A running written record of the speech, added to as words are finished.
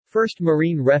first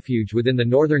marine refuge within the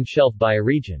Northern Shelf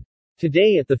bioregion.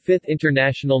 Today at the 5th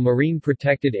International Marine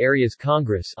Protected Areas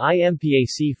Congress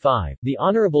IMPAC-5, the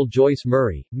Honorable Joyce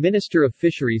Murray, Minister of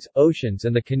Fisheries, Oceans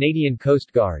and the Canadian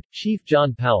Coast Guard, Chief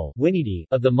John Powell Winidi,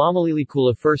 of the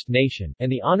Mamalilikula First Nation,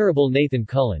 and the Honorable Nathan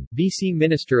Cullen, BC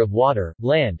Minister of Water,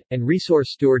 Land, and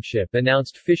Resource Stewardship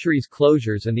announced fisheries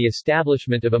closures and the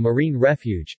establishment of a marine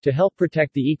refuge, to help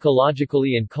protect the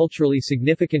ecologically and culturally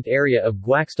significant area of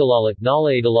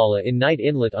Gwaxtalalat-Nalaidalala in Knight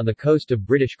Inlet on the coast of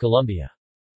British Columbia.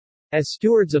 As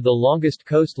stewards of the longest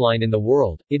coastline in the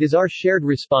world, it is our shared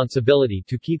responsibility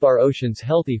to keep our oceans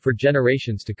healthy for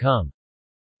generations to come.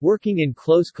 Working in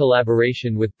close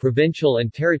collaboration with provincial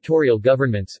and territorial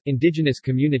governments, Indigenous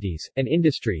communities, and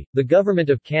industry, the Government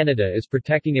of Canada is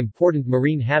protecting important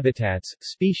marine habitats,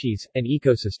 species, and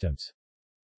ecosystems.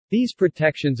 These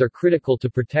protections are critical to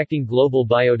protecting global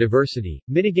biodiversity,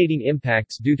 mitigating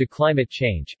impacts due to climate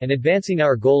change, and advancing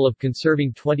our goal of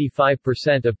conserving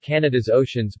 25% of Canada's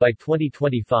oceans by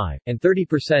 2025, and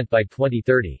 30% by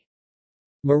 2030.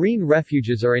 Marine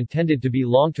refuges are intended to be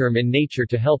long-term in nature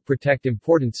to help protect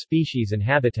important species and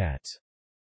habitats.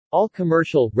 All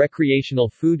commercial, recreational,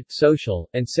 food, social,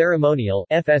 and ceremonial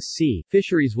 (FSC)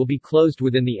 fisheries will be closed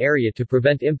within the area to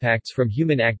prevent impacts from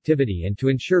human activity and to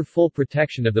ensure full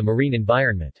protection of the marine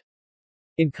environment.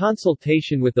 In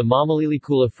consultation with the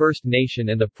Mamalilikula First Nation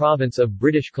and the Province of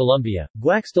British Columbia,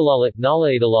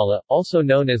 Gwaxtalalat-Nalaidalala, also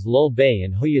known as Lull Bay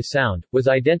and Hoya Sound, was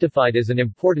identified as an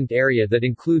important area that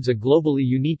includes a globally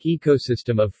unique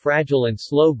ecosystem of fragile and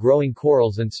slow-growing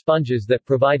corals and sponges that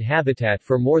provide habitat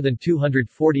for more than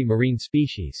 240 marine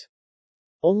species.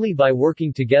 Only by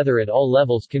working together at all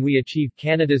levels can we achieve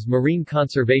Canada's marine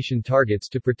conservation targets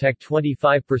to protect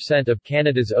 25% of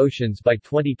Canada's oceans by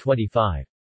 2025.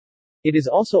 It is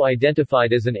also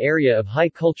identified as an area of high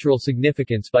cultural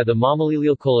significance by the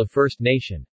Mamalilikula First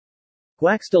Nation.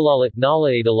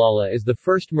 Gwaxtalalat-Nalaidalala is the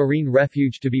first marine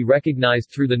refuge to be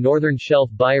recognized through the Northern Shelf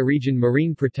Bioregion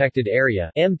Marine Protected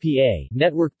Area (MPA)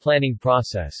 network planning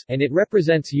process, and it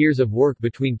represents years of work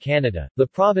between Canada, the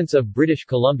Province of British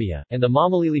Columbia, and the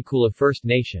Mamalilikula First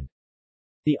Nation.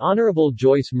 The Honorable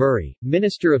Joyce Murray,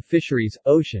 Minister of Fisheries,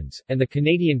 Oceans, and the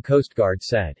Canadian Coast Guard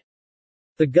said,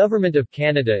 "The Government of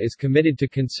Canada is committed to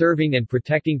conserving and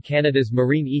protecting Canada's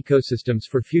marine ecosystems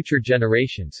for future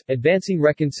generations, advancing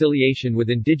reconciliation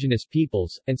with Indigenous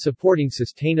peoples, and supporting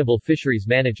sustainable fisheries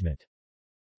management."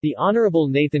 The Honorable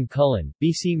Nathan Cullen,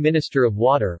 BC Minister of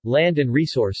Water, Land and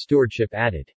Resource Stewardship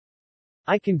added,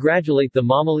 "I congratulate the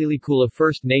Mamalilikula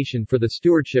First Nation for the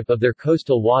stewardship of their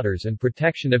coastal waters and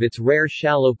protection of its rare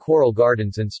shallow coral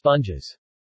gardens and sponges.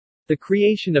 The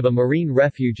creation of a marine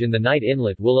refuge in the Knight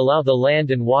Inlet will allow the land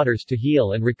and waters to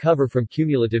heal and recover from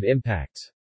cumulative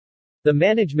impacts. The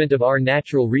management of our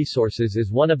natural resources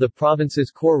is one of the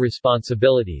province's core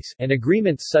responsibilities, and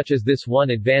agreements such as this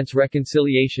one advance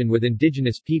reconciliation with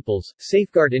Indigenous peoples,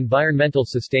 safeguard environmental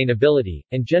sustainability,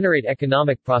 and generate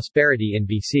economic prosperity in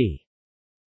BC."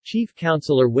 Chief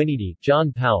Councillor Winidi,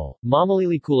 John Powell,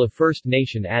 Mamalilikula First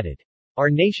Nation added, "Our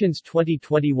nation's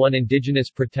 2021 Indigenous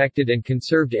Protected and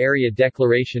Conserved Area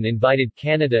Declaration invited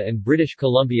Canada and British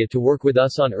Columbia to work with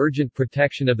us on urgent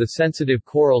protection of the sensitive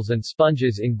corals and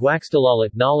sponges in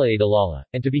Gwaxtalalat-Nalaidalala,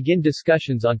 and to begin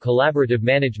discussions on collaborative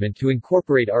management to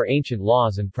incorporate our ancient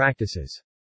laws and practices.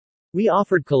 We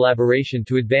offered collaboration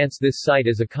to advance this site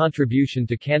as a contribution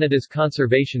to Canada's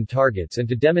conservation targets and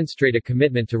to demonstrate a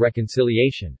commitment to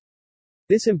reconciliation.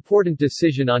 This important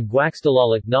decision on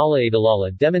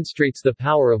Gwaxtalalat-Nalaidalala demonstrates the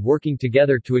power of working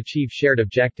together to achieve shared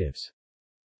objectives.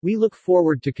 We look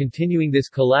forward to continuing this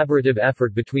collaborative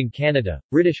effort between Canada,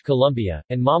 British Columbia,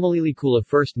 and Mamalilikula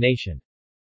First Nation."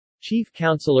 Chief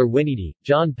Councillor Winidi,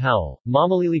 John Powell,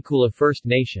 Mamalilikula First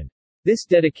Nation. This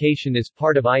dedication is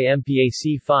part of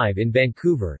IMPAC-5 in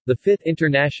Vancouver, the 5th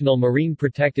International Marine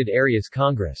Protected Areas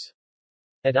Congress.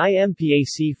 At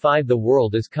IMPAC-5 the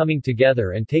world is coming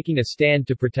together and taking a stand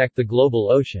to protect the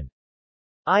global ocean.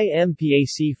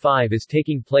 IMPAC-5 is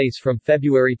taking place from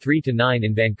February 3 to 9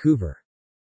 in Vancouver.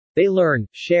 They learn,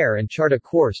 share and chart a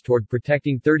course toward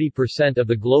protecting 30% of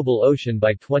the global ocean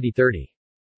by 2030.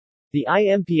 The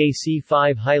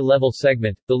IMPAC-5 High-Level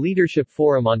Segment, the Leadership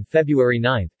Forum on February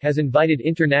 9, has invited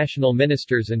international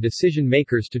ministers and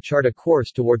decision-makers to chart a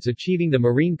course towards achieving the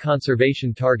marine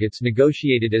conservation targets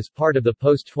negotiated as part of the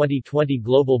post-2020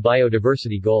 Global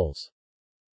Biodiversity Goals.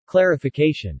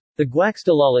 Clarification. The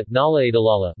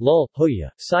Gwaxtalalat-Nalaidalala (Lull, Hoya)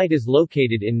 site is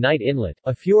located in Knight Inlet,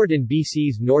 a fjord in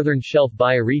BC's Northern Shelf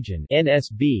Bioregion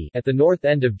 (NSB), at the north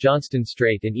end of Johnston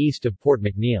Strait and east of Port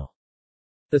McNeill.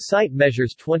 The site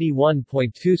measures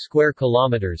 21.2 square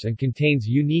kilometers and contains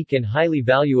unique and highly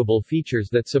valuable features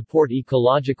that support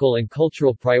ecological and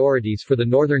cultural priorities for the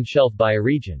Northern Shelf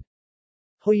bioregion.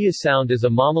 Hoya Sound is a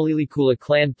Mamalilikula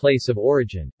clan place of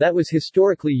origin, that was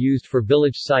historically used for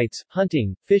village sites,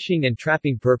 hunting, fishing and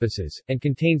trapping purposes, and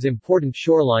contains important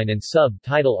shoreline and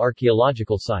sub-tidal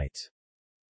archaeological sites.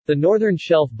 The Northern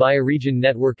Shelf Bioregion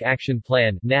Network Action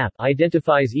Plan (NAP)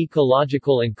 identifies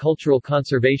ecological and cultural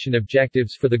conservation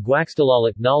objectives for the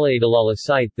Guaxtalalat-Nalaidalala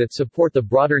site that support the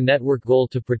broader network goal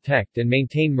to protect and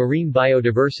maintain marine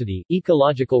biodiversity,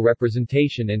 ecological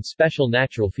representation and special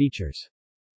natural features.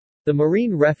 The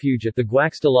marine refuge at the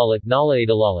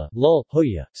Guaxtalalat-Nalaidalala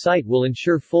Hoya site will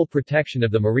ensure full protection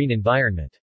of the marine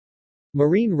environment.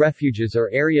 Marine refuges are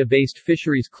area-based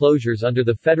fisheries closures under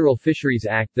the Federal Fisheries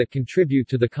Act that contribute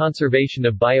to the conservation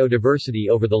of biodiversity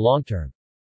over the long term.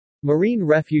 Marine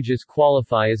refuges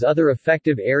qualify as other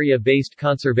effective area-based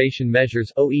conservation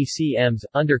measures (OECMs)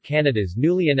 under Canada's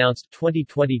newly announced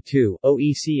 2022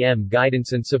 OECM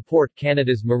Guidance and Support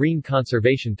Canada's Marine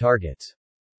Conservation Targets.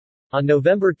 On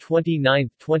November 29,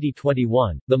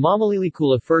 2021, the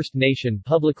Mamalilikula First Nation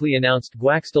publicly announced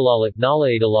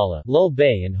Guaxtalalat-Nalaidalala, Lull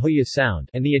Bay and Hoya Sound,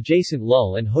 and the adjacent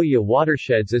Lull and Hoya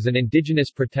watersheds as an Indigenous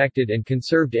Protected and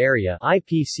Conserved Area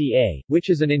 (IPCA), which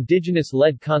is an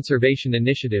Indigenous-led conservation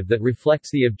initiative that reflects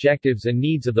the objectives and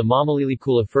needs of the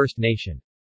Mamalilikula First Nation.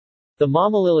 The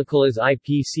Mamalilikula's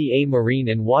IPCA marine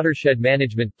and watershed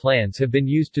management plans have been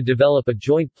used to develop a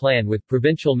joint plan with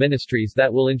provincial ministries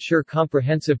that will ensure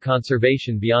comprehensive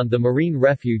conservation beyond the marine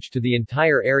refuge to the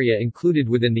entire area included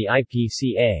within the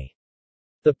IPCA.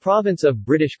 The Province of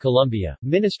British Columbia,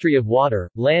 Ministry of Water,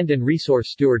 Land and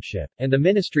Resource Stewardship, and the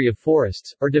Ministry of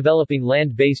Forests, are developing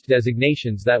land-based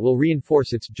designations that will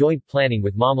reinforce its joint planning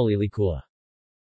with Mamalilikula.